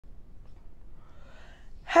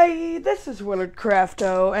Hey, this is Willard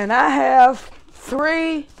Crafto, and I have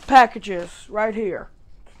 3 packages right here,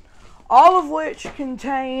 all of which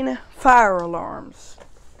contain fire alarms.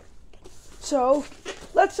 So,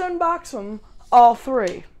 let's unbox them, all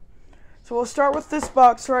 3. So we'll start with this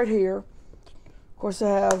box right here. Of course,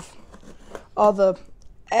 I have all the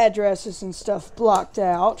addresses and stuff blocked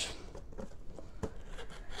out.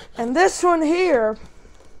 And this one here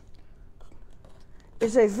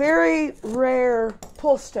is a very rare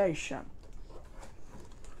pull station.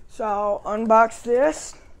 So I'll unbox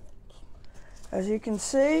this. As you can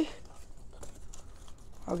see,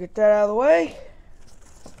 I'll get that out of the way.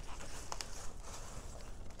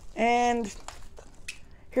 And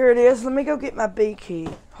here it is. Let me go get my B key.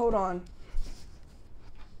 Hold on.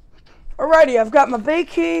 Alrighty, I've got my B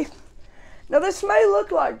key. Now this may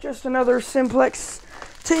look like just another simplex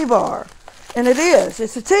T-bar, and it is.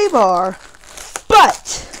 It's a T-bar,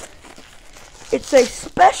 but it's a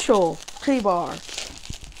special T-bar.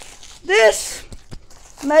 This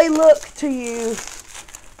may look to you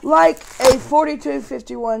like a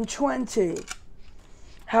 425120.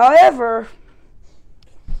 However,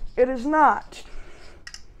 it is not.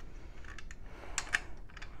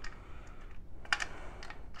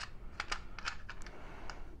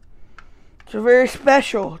 It's a very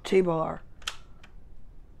special T-bar.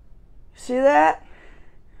 See that?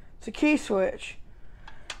 It's a key switch.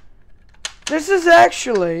 This is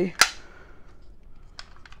actually,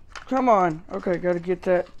 come on, okay, gotta get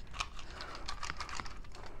that.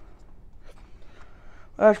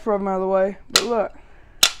 That's probably out of the way, but look.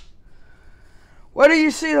 What do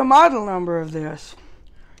you see the model number of this?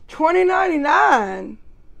 2099.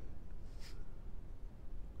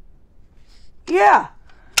 Yeah,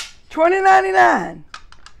 2099.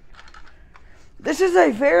 This is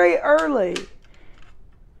a very early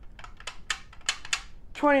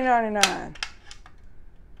 2099.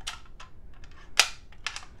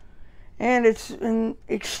 And it's in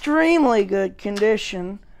extremely good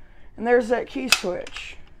condition. And there's that key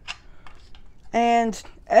switch. And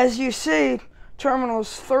as you see,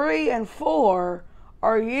 terminals 3 and 4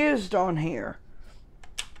 are used on here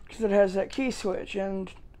because it has that key switch.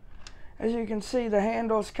 And as you can see, the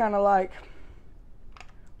handle's kind of like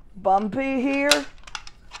bumpy here.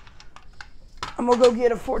 I'm gonna go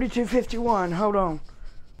get a 4251. Hold on.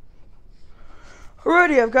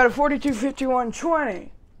 Alrighty, I've got a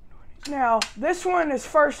 425120. Now, this one is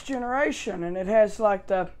first generation, and it has like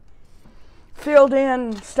the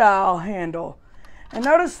filled-in style handle. And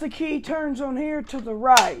notice the key turns on here to the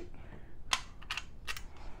right.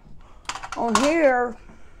 On here,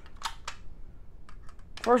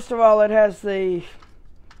 first of all, it has the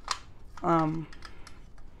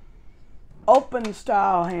open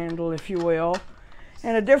style handle, if you will,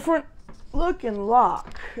 and a different looking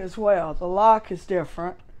lock as well. The lock is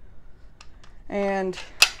different. And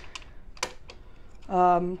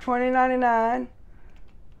 2099.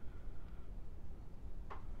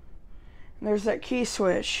 And there's that key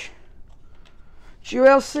switch. It's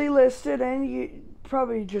ULC listed, and you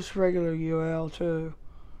probably just regular UL too.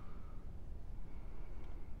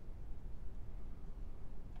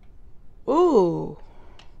 Ooh.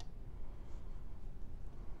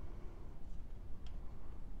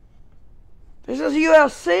 This is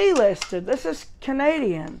ULC listed. This is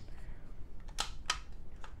Canadian.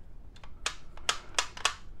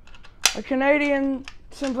 A Canadian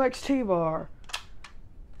simplex T-bar.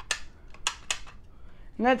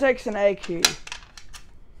 And that takes an A key.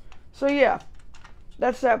 So yeah,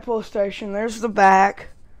 that's that pull station. There's the back.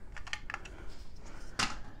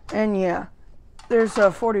 And yeah, there's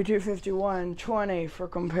a 425120 for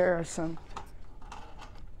comparison.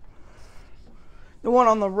 The one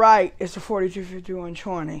on the right is a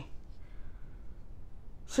 425120.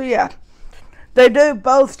 So yeah, they do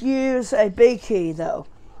both use a B key though.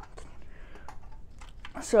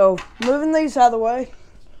 So moving these out of the way,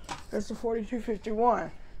 there's the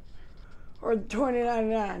 4251, or the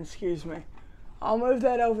 2099, excuse me. I'll move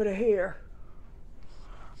that over to here.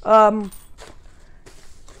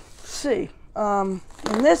 See, in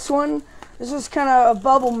this one, this is kind of a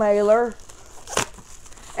bubble mailer.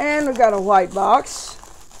 And we got a white box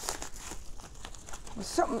with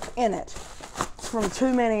something in it. It's from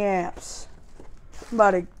Too Many Amps.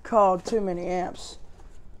 Somebody called Too Many Amps.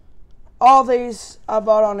 All these I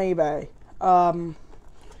bought on eBay.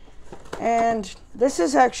 And this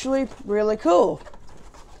is actually really cool.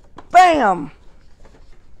 Bam!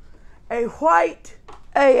 A white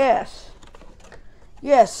AS.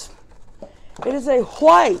 Yes, it is a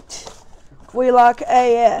white Wheelock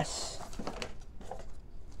AS.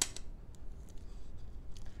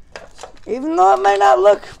 Even though it may not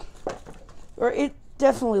look, or it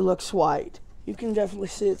definitely looks white. You can definitely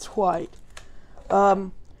see it's white.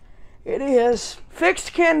 It is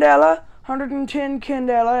fixed candela, 110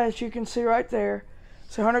 candela, as you can see right there.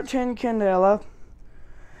 It's 110 candela.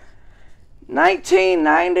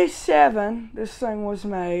 1997, this thing was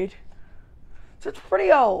made. So it's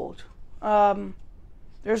pretty old.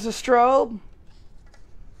 There's a strobe.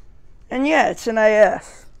 And yeah, it's an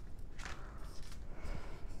AS.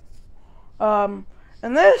 And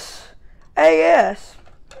this AS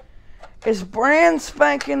is brand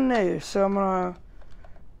spanking new. So I'm gonna,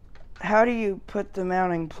 how do you put the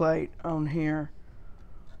mounting plate on here?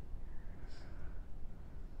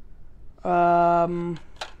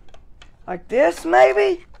 Like this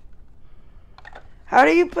maybe? How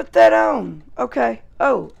do you put that on? Okay.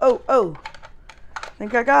 Oh. I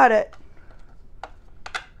think I got it.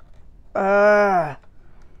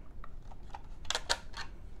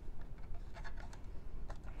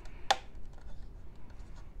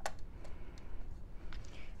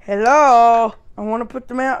 Hello? I want to put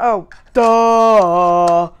them out. Oh,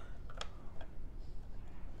 duh.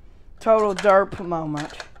 Total derp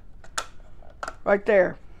moment. Right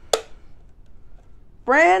there.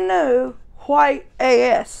 Brand new white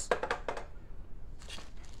AS.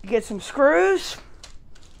 You get some screws.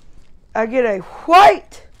 I get a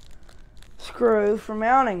white screw for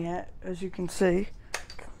mounting it, as you can see.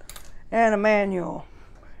 And a manual.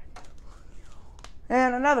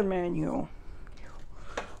 And another manual.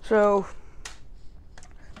 So,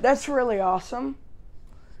 that's really awesome.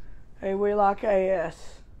 Hey, we like AS.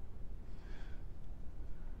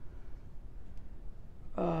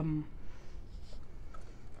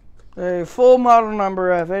 The full model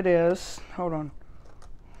number of it is, hold on.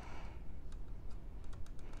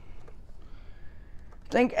 I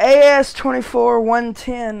think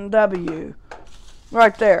AS24110W.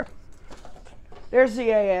 Right there. There's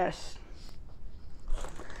the AS.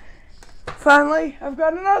 Finally, I've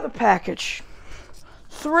got another package.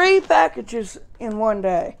 3 packages in one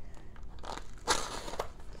day.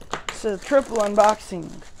 It's a triple unboxing.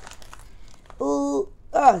 Ooh,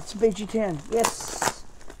 it's BG10. Yes.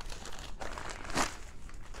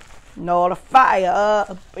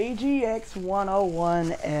 Notifier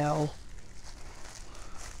BGX101L.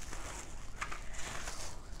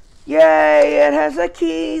 Yay, it has a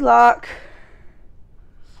key lock.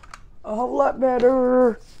 A whole lot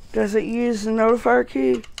better. Does it use the notifier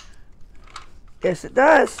key? Yes, it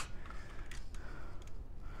does.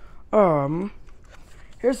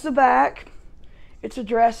 Here's the back. It's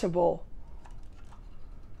addressable.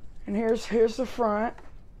 And here's the front.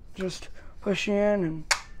 Just push in and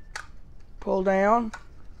pull down.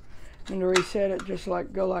 And to reset it, just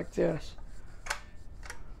like go like this.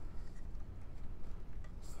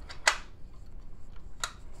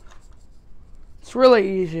 It's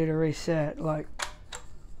really easy to reset, like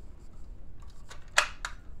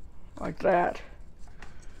that.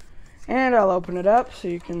 And I'll open it up so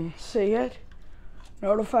you can see it.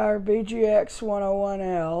 Notifier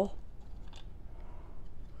BGX101L.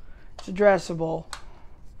 It's addressable.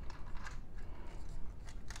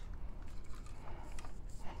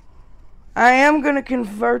 I am going to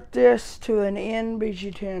convert this to an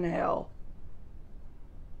NBG10L.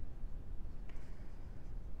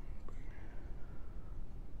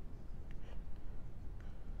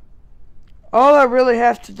 All I really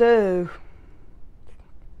have to do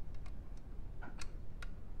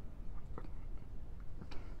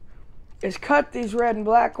is cut these red and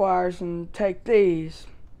black wires and take these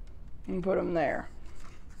and put them there.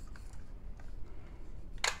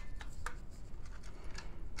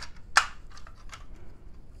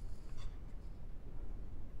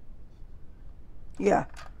 Yeah,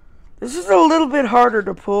 this is a little bit harder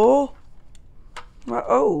to pull.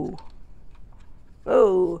 Oh,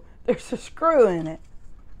 there's a screw in it.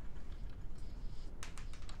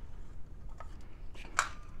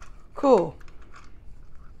 Cool.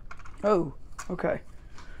 Oh, okay.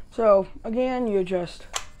 So, again, you just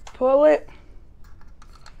pull it,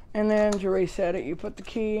 and then to reset it, you put the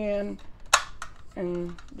key in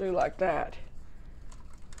and do like that.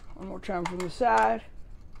 One more time from the side.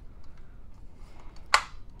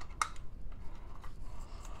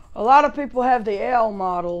 A lot of people have the L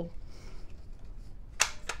model,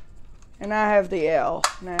 and I have the L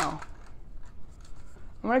now.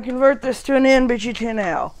 I'm going to convert this to an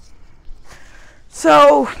NBG10L.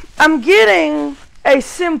 So, I'm getting a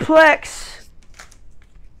simplex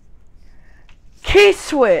key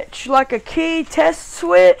switch, like a key test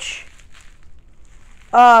switch.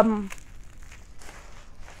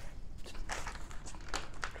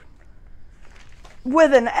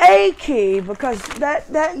 With an A key, because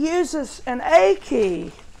that uses an A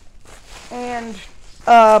key. And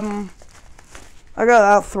I'll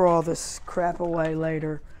throw all this crap away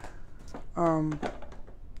later.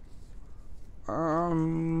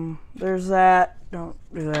 There's that. Don't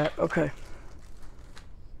do that. Okay.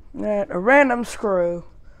 A random screw.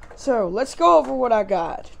 So let's go over what I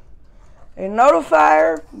got. A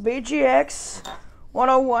Notifier BGX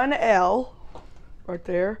 101L, right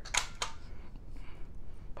there.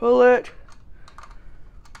 Pull it.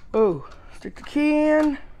 Ooh, stick the key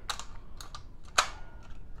in.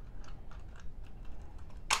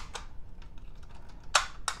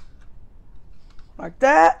 Like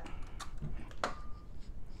that.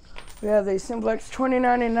 We have the Simplex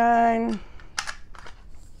 2099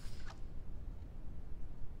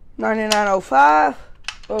 9905.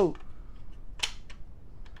 Oh.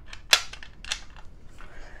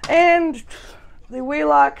 And the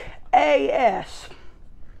Wheelock AS.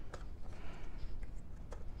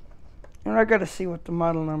 And I gotta see what the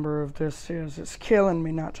model number of this is. It's killing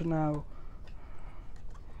me not to know.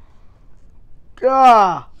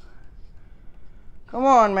 Ah! Come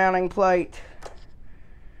on, mounting plate.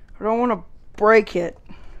 I don't want to break it.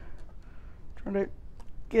 Trying to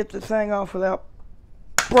get the thing off without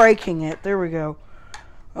breaking it. There we go.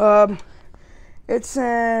 It's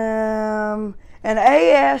an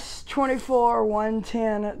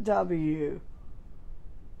AS24110W.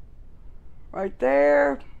 Right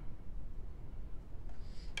there.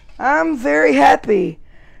 I'm very happy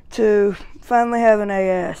to finally have an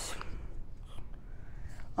AS.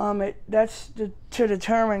 That's to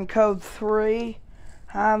determine code 3,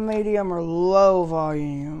 high, medium, or low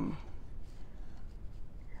volume.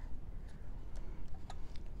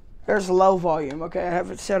 There's low volume. Okay, I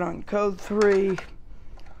have it set on code 3,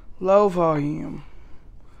 low volume.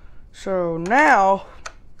 So now,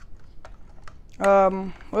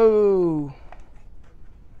 whoa,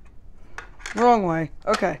 wrong way.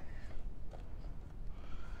 Okay.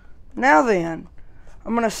 Now then,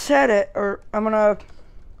 I'm gonna set it, or I'm gonna,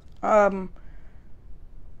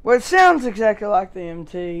 well, it sounds exactly like the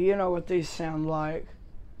MT. You know what these sound like.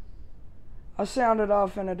 I'll sound it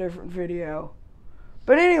off in a different video.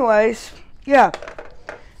 But anyways, yeah,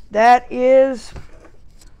 that is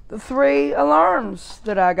the 3 alarms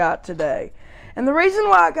that I got today. And the reason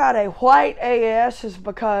why I got a white AS is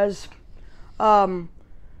because my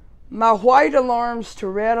white alarms to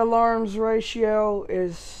red alarms ratio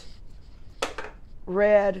is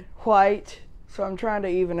red, white, so I'm trying to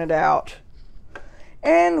even it out.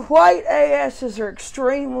 And white ASs are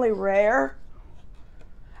extremely rare.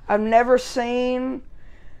 I've never seen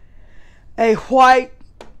a white,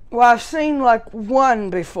 well, I've seen like one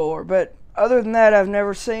before, but other than that, I've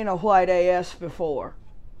never seen a white AS before.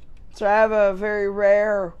 So I have a very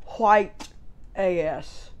rare white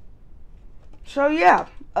AS. So yeah,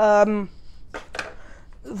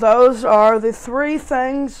 those are the 3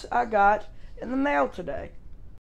 things I got in the mail today.